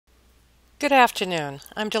Good afternoon.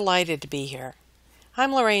 I'm delighted to be here.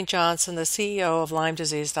 I'm Lorraine Johnson, the CEO of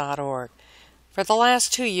LymeDisease.org. For the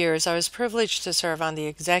last 2 years, I was privileged to serve on the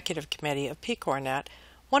executive committee of PCORnet,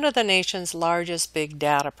 one of the nation's largest big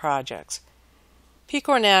data projects.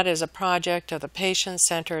 PCORnet is a project of the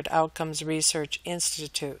Patient-Centered Outcomes Research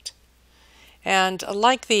Institute. And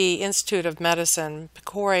like the Institute of Medicine,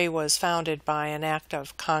 PCORI was founded by an act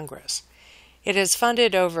of Congress. It has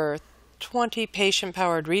funded over 20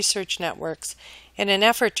 patient-powered research networks in an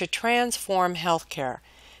effort to transform healthcare.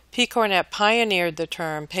 PCORnet pioneered the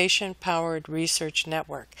term patient-powered research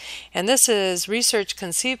network, and this is research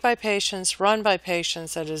conceived by patients, run by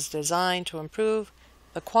patients, that is designed to improve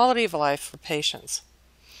the quality of life for patients.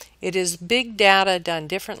 It is big data done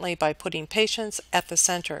differently by putting patients at the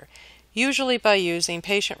center, usually by using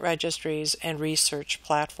patient registries and research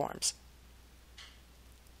platforms.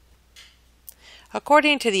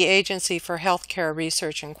 According to the Agency for Healthcare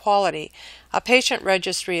Research and Quality, a patient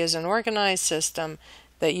registry is an organized system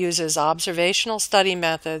that uses observational study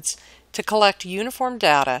methods to collect uniform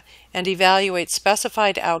data and evaluate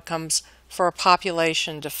specified outcomes for a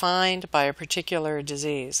population defined by a particular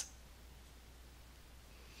disease.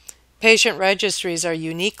 Patient registries are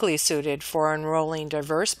uniquely suited for enrolling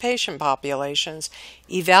diverse patient populations,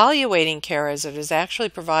 evaluating care as it is actually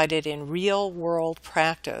provided in real-world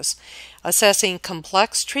practice, assessing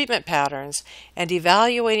complex treatment patterns, and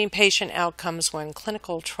evaluating patient outcomes when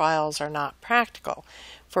clinical trials are not practical.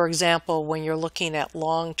 For example, when you're looking at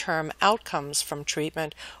long-term outcomes from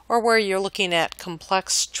treatment, or where you're looking at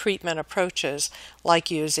complex treatment approaches like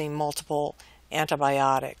using multiple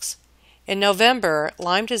antibiotics. In November,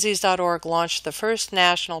 LymeDisease.org launched the first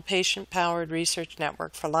national patient-powered research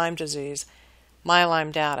network for Lyme disease,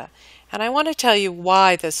 MyLymeData, and I want to tell you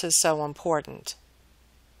why this is so important.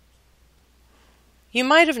 You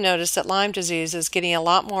might have noticed that Lyme disease is getting a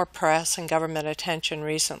lot more press and government attention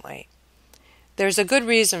recently. There's a good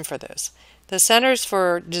reason for this. The Centers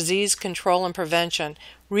for Disease Control and Prevention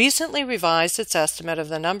recently revised its estimate of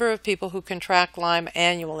the number of people who contract Lyme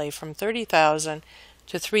annually from 30,000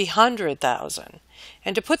 to 300,000.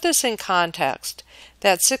 And to put this in context,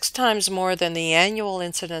 that's 6 times more than the annual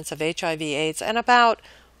incidence of HIV/AIDS and about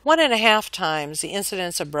 1.5 times the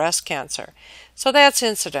incidence of breast cancer. So that's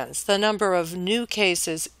incidence, the number of new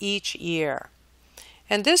cases each year.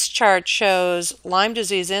 And this chart shows Lyme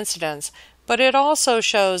disease incidence, but it also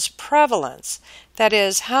shows prevalence, that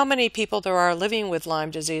is, how many people there are living with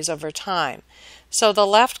Lyme disease over time. So the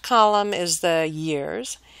left column is the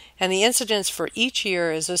years, and the incidence for each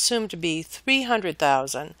year is assumed to be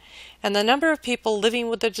 300,000, and the number of people living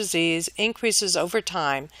with the disease increases over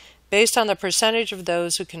time based on the percentage of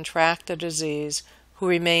those who contract the disease who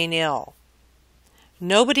remain ill.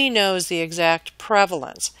 Nobody knows the exact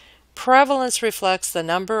prevalence. Prevalence reflects the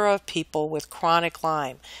number of people with chronic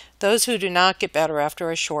Lyme, those who do not get better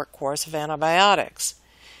after a short course of antibiotics.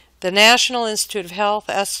 The National Institute of Health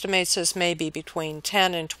estimates this may be between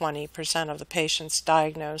 10 and 20% of the patients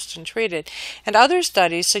diagnosed and treated, and other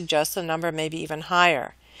studies suggest the number may be even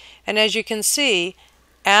higher. And as you can see,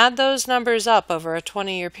 add those numbers up over a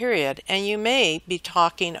 20-year period, and you may be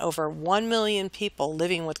talking over 1 million people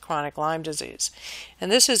living with chronic Lyme disease.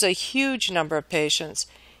 And this is a huge number of patients,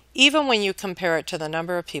 even when you compare it to the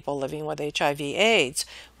number of people living with HIV/AIDS,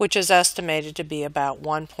 which is estimated to be about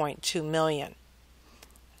 1.2 million.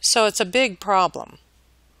 So it's a big problem.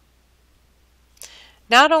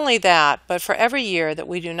 Not only that, but for every year that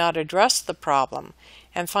we do not address the problem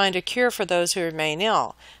and find a cure for those who remain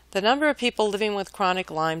ill, the number of people living with chronic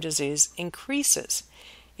Lyme disease increases.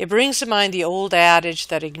 It brings to mind the old adage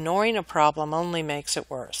that ignoring a problem only makes it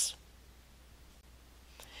worse.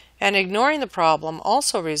 And ignoring the problem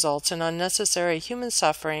also results in unnecessary human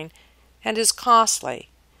suffering and is costly.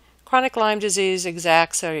 Chronic Lyme disease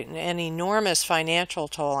exacts an enormous financial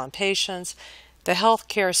toll on patients, the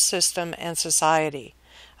healthcare system, and society.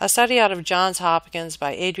 A study out of Johns Hopkins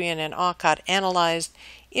by Adrian and Alcott analyzed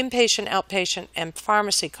inpatient, outpatient, and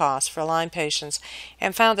pharmacy costs for Lyme patients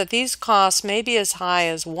and found that these costs may be as high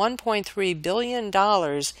as $1.3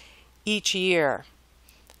 billion each year.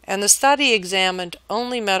 And the study examined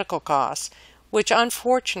only medical costs, which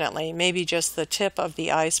unfortunately may be just the tip of the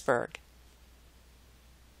iceberg.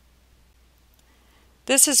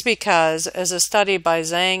 This is because, as a study by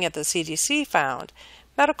Zhang at the CDC found,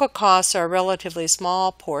 medical costs are a relatively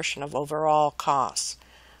small portion of overall costs.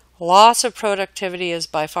 Loss of productivity is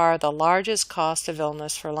by far the largest cost of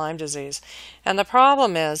illness for Lyme disease, and the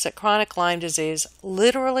problem is that chronic Lyme disease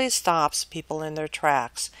literally stops people in their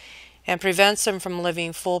tracks and prevents them from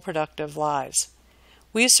living full productive lives.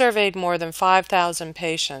 We surveyed more than 5,000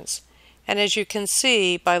 patients, And as you can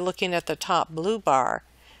see by looking at the top blue bar,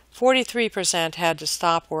 43% had to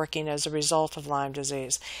stop working as a result of Lyme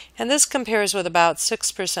disease, and this compares with about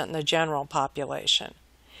 6% in the general population.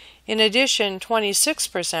 In addition,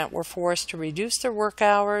 26% were forced to reduce their work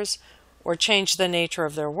hours or change the nature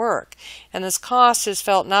of their work, and this cost is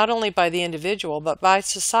felt not only by the individual but by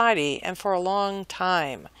society and for a long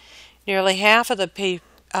time. Nearly half of the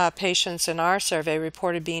patients in our survey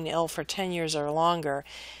reported being ill for 10 years or longer.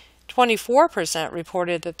 24%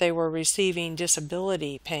 reported that they were receiving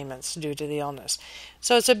disability payments due to the illness.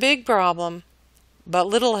 So it's a big problem, but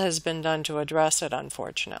little has been done to address it,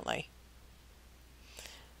 unfortunately.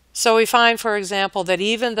 So we find, for example, that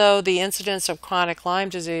even though the incidence of chronic Lyme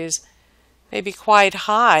disease may be quite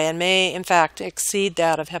high and may, in fact, exceed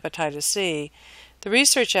that of hepatitis C, the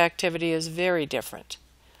research activity is very different.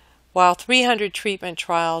 While 300 treatment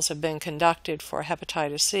trials have been conducted for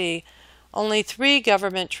hepatitis C, only 3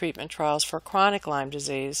 government treatment trials for chronic Lyme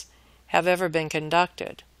disease have ever been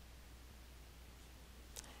conducted.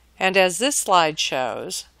 And as this slide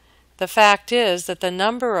shows, the fact is that the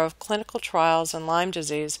number of clinical trials in Lyme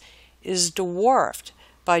disease is dwarfed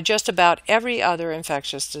by just about every other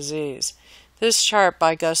infectious disease. This chart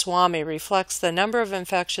by Goswami reflects the number of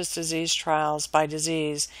infectious disease trials by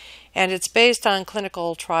disease, and it's based on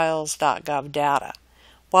clinicaltrials.gov data.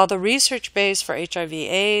 While the research base for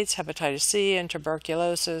HIV/AIDS, hepatitis C, and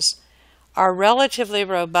tuberculosis are relatively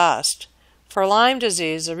robust, for Lyme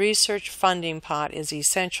disease, the research funding pot is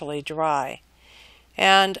essentially dry.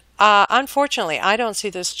 And unfortunately, I don't see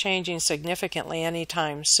this changing significantly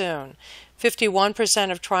anytime soon. 51%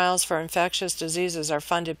 of trials for infectious diseases are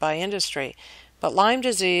funded by industry, but Lyme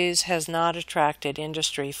disease has not attracted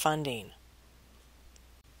industry funding.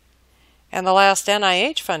 And the last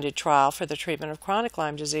NIH-funded trial for the treatment of chronic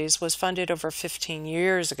Lyme disease was funded over 15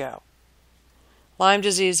 years ago. Lyme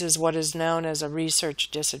disease is what is known as a research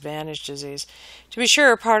disadvantaged disease. To be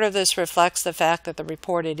sure, part of this reflects the fact that the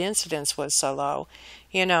reported incidence was so low.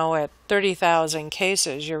 You know, at 30,000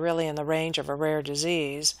 cases, you're really in the range of a rare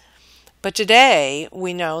disease. But today,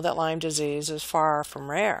 we know that Lyme disease is far from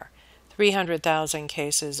rare, 300,000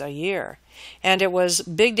 cases a year. And it was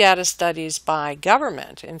big data studies by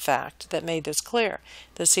government, in fact, that made this clear.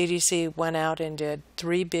 The CDC went out and did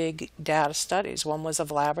 3 big data studies. One was of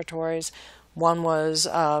laboratories, one was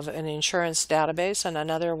of an insurance database, and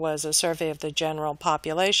another was a survey of the general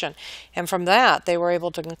population. And from that, they were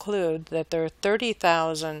able to conclude that there are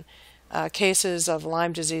 30,000 cases of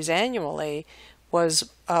Lyme disease annually was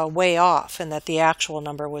way off, and that the actual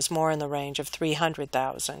number was more in the range of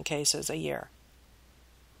 300,000 cases a year.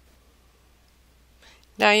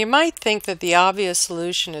 Now, you might think that the obvious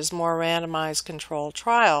solution is more randomized controlled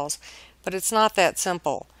trials, but it's not that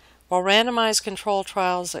simple. While randomized controlled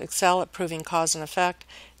trials excel at proving cause and effect,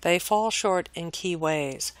 they fall short in key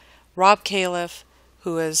ways. Rob Califf,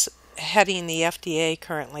 who is heading the FDA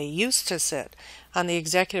currently, used to sit on the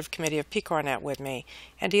executive committee of PCORnet with me,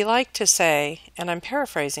 and he liked to say, and I'm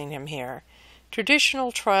paraphrasing him here,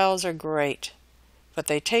 traditional trials are great, but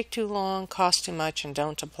they take too long, cost too much, and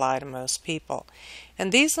don't apply to most people.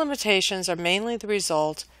 And these limitations are mainly the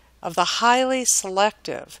result of the highly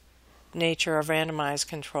selective nature of randomized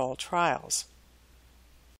controlled trials.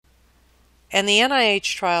 And the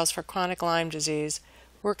NIH trials for chronic Lyme disease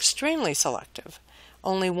were extremely selective.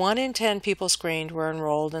 Only 1 in 10 people screened were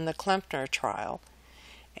enrolled in the Klempner trial.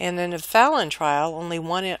 And in the Fallon trial, only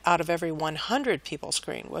 1 out of every 100 people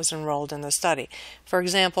screened was enrolled in the study. For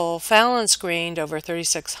example, Fallon screened over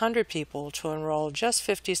 3,600 people to enroll just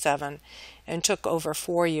 57 and took over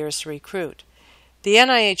 4 years to recruit. The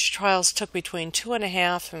NIH trials took between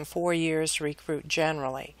 2.5 and 4 years to recruit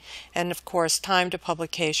generally, and of course time to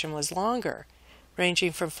publication was longer,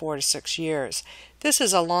 ranging from 4 to 6 years. This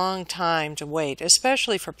is a long time to wait,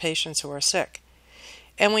 especially for patients who are sick.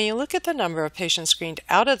 And when you look at the number of patients screened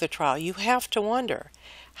out of the trial, you have to wonder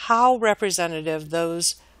how representative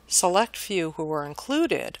those select few who were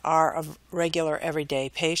included are of regular everyday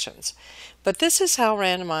patients. But this is how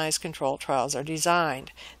randomized controlled trials are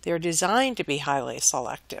designed. They are designed to be highly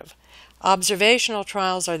selective. Observational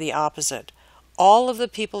trials are the opposite. All of the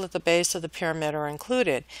people at the base of the pyramid are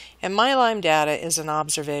included, and my Lyme data is an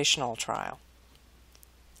observational trial.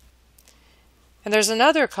 And there's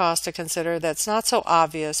another cost to consider that's not so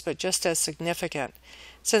obvious but just as significant.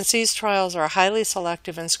 Since these trials are highly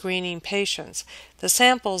selective in screening patients, the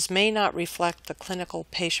samples may not reflect the clinical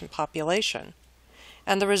patient population,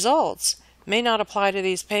 and the results may not apply to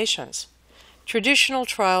these patients. Traditional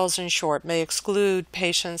trials, in short, may exclude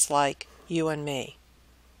patients like you and me.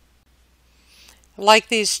 Like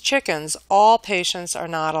these chickens, all patients are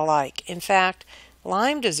not alike. In fact,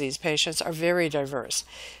 Lyme disease patients are very diverse.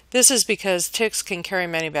 This is because ticks can carry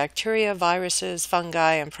many bacteria, viruses,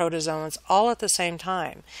 fungi, and protozoans all at the same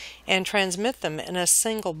time and transmit them in a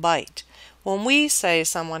single bite. When we say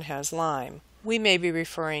someone has Lyme, we may be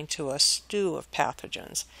referring to a stew of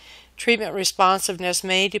pathogens. Treatment responsiveness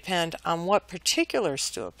may depend on what particular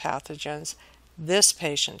stew of pathogens this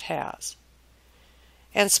patient has.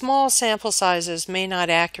 And small sample sizes may not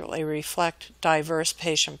accurately reflect diverse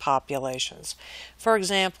patient populations. For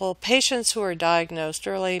example, patients who are diagnosed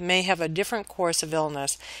early may have a different course of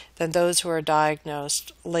illness than those who are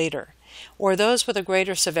diagnosed later, or those with a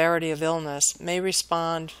greater severity of illness may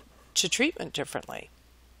respond to treatment differently.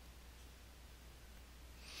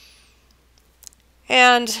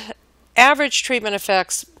 And average treatment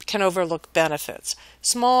effects can overlook benefits.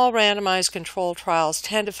 Small randomized controlled trials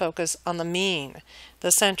tend to focus on the mean,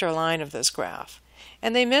 the center line of this graph.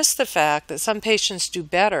 And they miss the fact that some patients do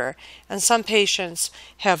better and some patients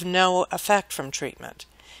have no effect from treatment.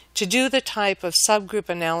 To do the type of subgroup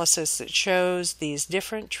analysis that shows these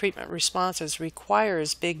different treatment responses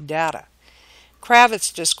requires big data.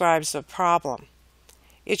 Kravitz describes the problem.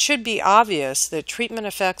 It should be obvious that treatment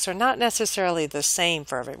effects are not necessarily the same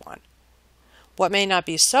for everyone. What may not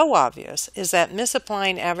be so obvious is that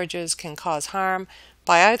misapplying averages can cause harm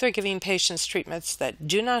by either giving patients treatments that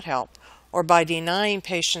do not help or by denying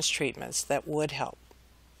patients treatments that would help.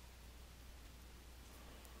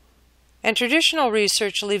 And traditional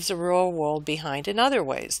research leaves the real world behind in other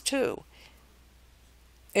ways, too.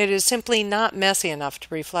 It is simply not messy enough to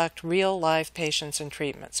reflect real-life patients and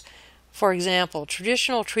treatments. For example,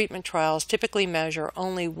 traditional treatment trials typically measure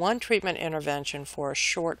only one treatment intervention for a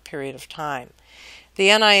short period of time. The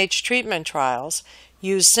NIH treatment trials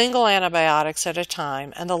used single antibiotics at a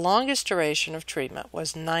time, and the longest duration of treatment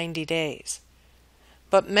was 90 days.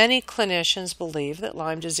 But many clinicians believe that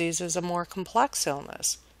Lyme disease is a more complex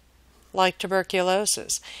illness, like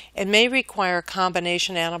tuberculosis. It may require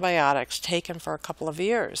combination antibiotics taken for a couple of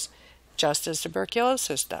years, just as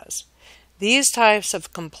tuberculosis does. These types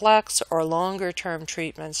of complex or longer-term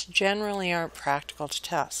treatments generally aren't practical to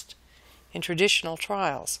test in traditional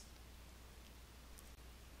trials.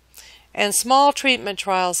 And small treatment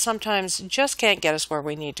trials sometimes just can't get us where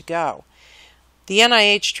we need to go. The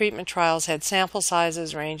NIH treatment trials had sample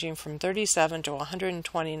sizes ranging from 37 to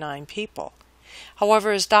 129 people.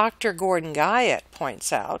 However, as Dr. Gordon Guyatt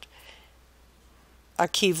points out, a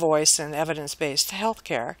key voice in evidence-based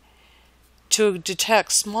healthcare, to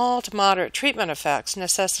detect small to moderate treatment effects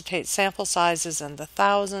necessitates sample sizes in the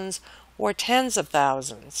thousands or tens of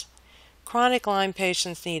thousands. Chronic Lyme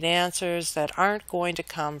patients need answers that aren't going to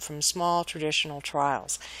come from small traditional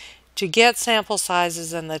trials. To get sample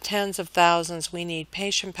sizes in the tens of thousands, we need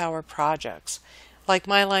patient-powered projects, like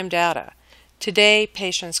My Lyme Data. Today,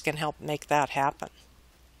 patients can help make that happen.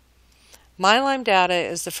 My Lyme Data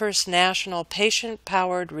is the first national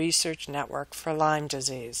patient-powered research network for Lyme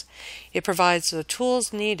disease. It provides the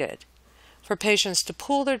tools needed for patients to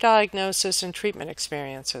pool their diagnosis and treatment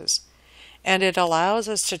experiences, and it allows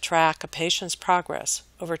us to track a patient's progress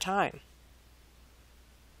over time.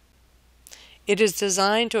 It is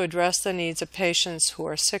designed to address the needs of patients who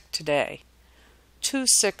are sick today, too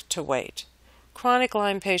sick to wait. Chronic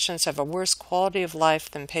Lyme patients have a worse quality of life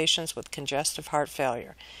than patients with congestive heart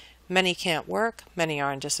failure. Many can't work, many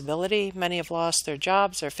are on disability, many have lost their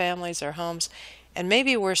jobs, their families, their homes, and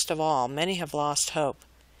maybe worst of all, many have lost hope.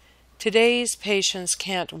 Today's patients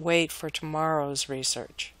can't wait for tomorrow's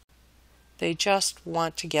research. They just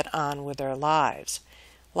want to get on with their lives.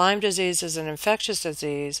 Lyme disease is an infectious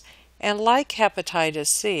disease, and like hepatitis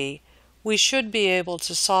C, we should be able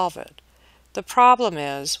to solve it. The problem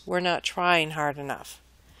is we're not trying hard enough.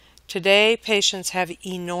 Today, patients have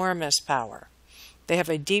enormous power. They have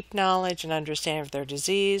a deep knowledge and understanding of their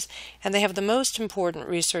disease, and they have the most important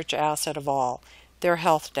research asset of all, their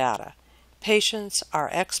health data. Patients are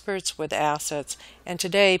experts with assets, and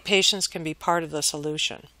today patients can be part of the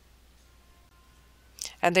solution.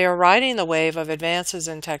 And they are riding the wave of advances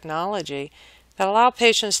in technology that allow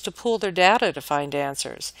patients to pool their data to find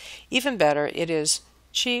answers. Even better, it is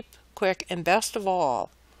cheap, quick, and best of all,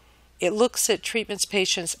 it looks at treatments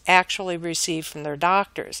patients actually receive from their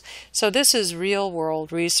doctors. So this is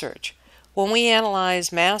real-world research. When we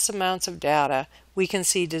analyze mass amounts of data, we can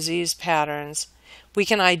see disease patterns. We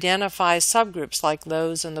can identify subgroups like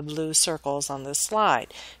those in the blue circles on this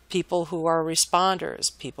slide. People who are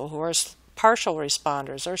responders, people who are partial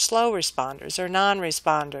responders, or slow responders, or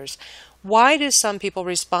non-responders. Why do some people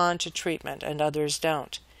respond to treatment and others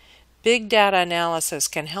don't? Big data analysis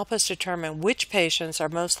can help us determine which patients are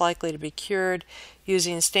most likely to be cured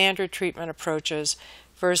using standard treatment approaches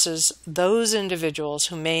versus those individuals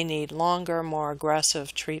who may need longer, more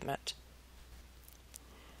aggressive treatment.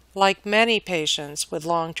 Like many patients with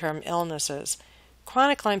long-term illnesses,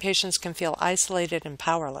 chronic Lyme patients can feel isolated and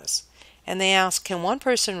powerless, and they ask, can one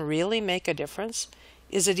person really make a difference?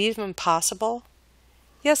 Is it even possible?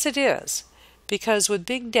 Yes, it is, because with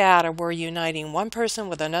big data, we're uniting one person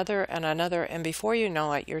with another, and before you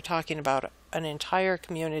know it, you're talking about an entire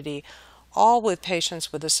community, all with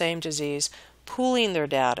patients with the same disease, pooling their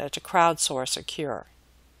data to crowdsource a cure.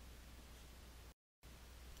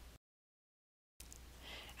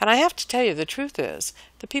 And I have to tell you, the truth is,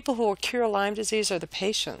 the people who will cure Lyme disease are the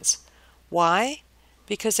patients. Why?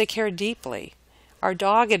 Because they care deeply, are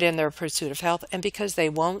dogged in their pursuit of health, and because they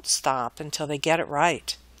won't stop until they get it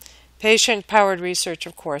right. Patient-powered research,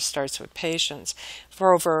 of course, starts with patients.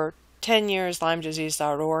 For over 10 years,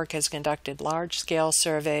 LymeDisease.org has conducted large-scale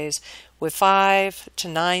surveys with 5,000 to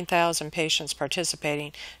 9,000 patients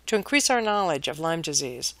participating to increase our knowledge of Lyme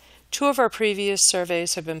disease. 2 of our previous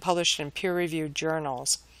surveys have been published in peer-reviewed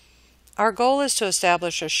journals. Our goal is to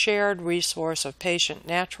establish a shared resource of patient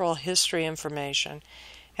natural history information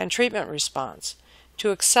and treatment response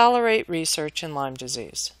to accelerate research in Lyme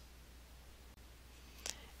disease.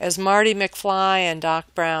 As Marty McFly and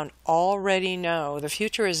Doc Brown already know, the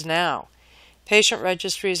future is now. Patient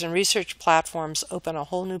registries and research platforms open a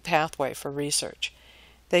whole new pathway for research.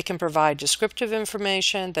 They can provide descriptive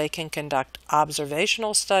information, they can conduct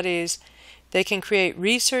observational studies, they can create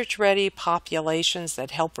research-ready populations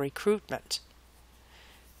that help recruitment.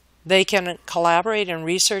 They can collaborate in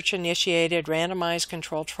research-initiated randomized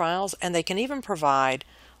controlled trials, and they can even provide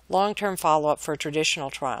long-term follow-up for traditional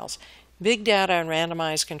trials. Big data and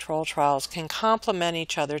randomized controlled trials can complement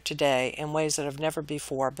each other today in ways that have never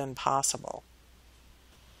before been possible.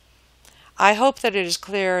 I hope that it is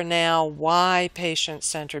clear now why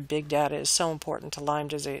patient-centered big data is so important to Lyme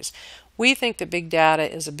disease. We think that big data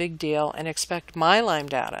is a big deal and expect my Lyme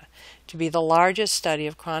data to be the largest study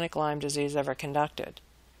of chronic Lyme disease ever conducted.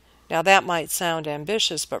 Now that might sound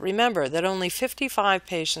ambitious, but remember that only 55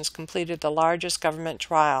 patients completed the largest government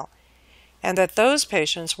trial, and that those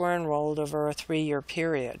patients were enrolled over a 3-year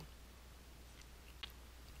period.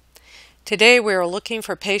 Today we are looking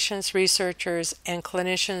for patients, researchers, and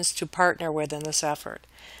clinicians to partner with in this effort.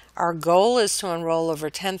 Our goal is to enroll over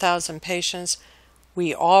 10,000 patients.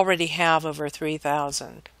 We already have over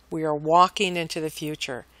 3,000. We are walking into the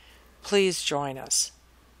future. Please join us.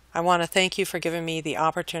 I want to thank you for giving me the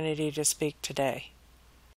opportunity to speak today.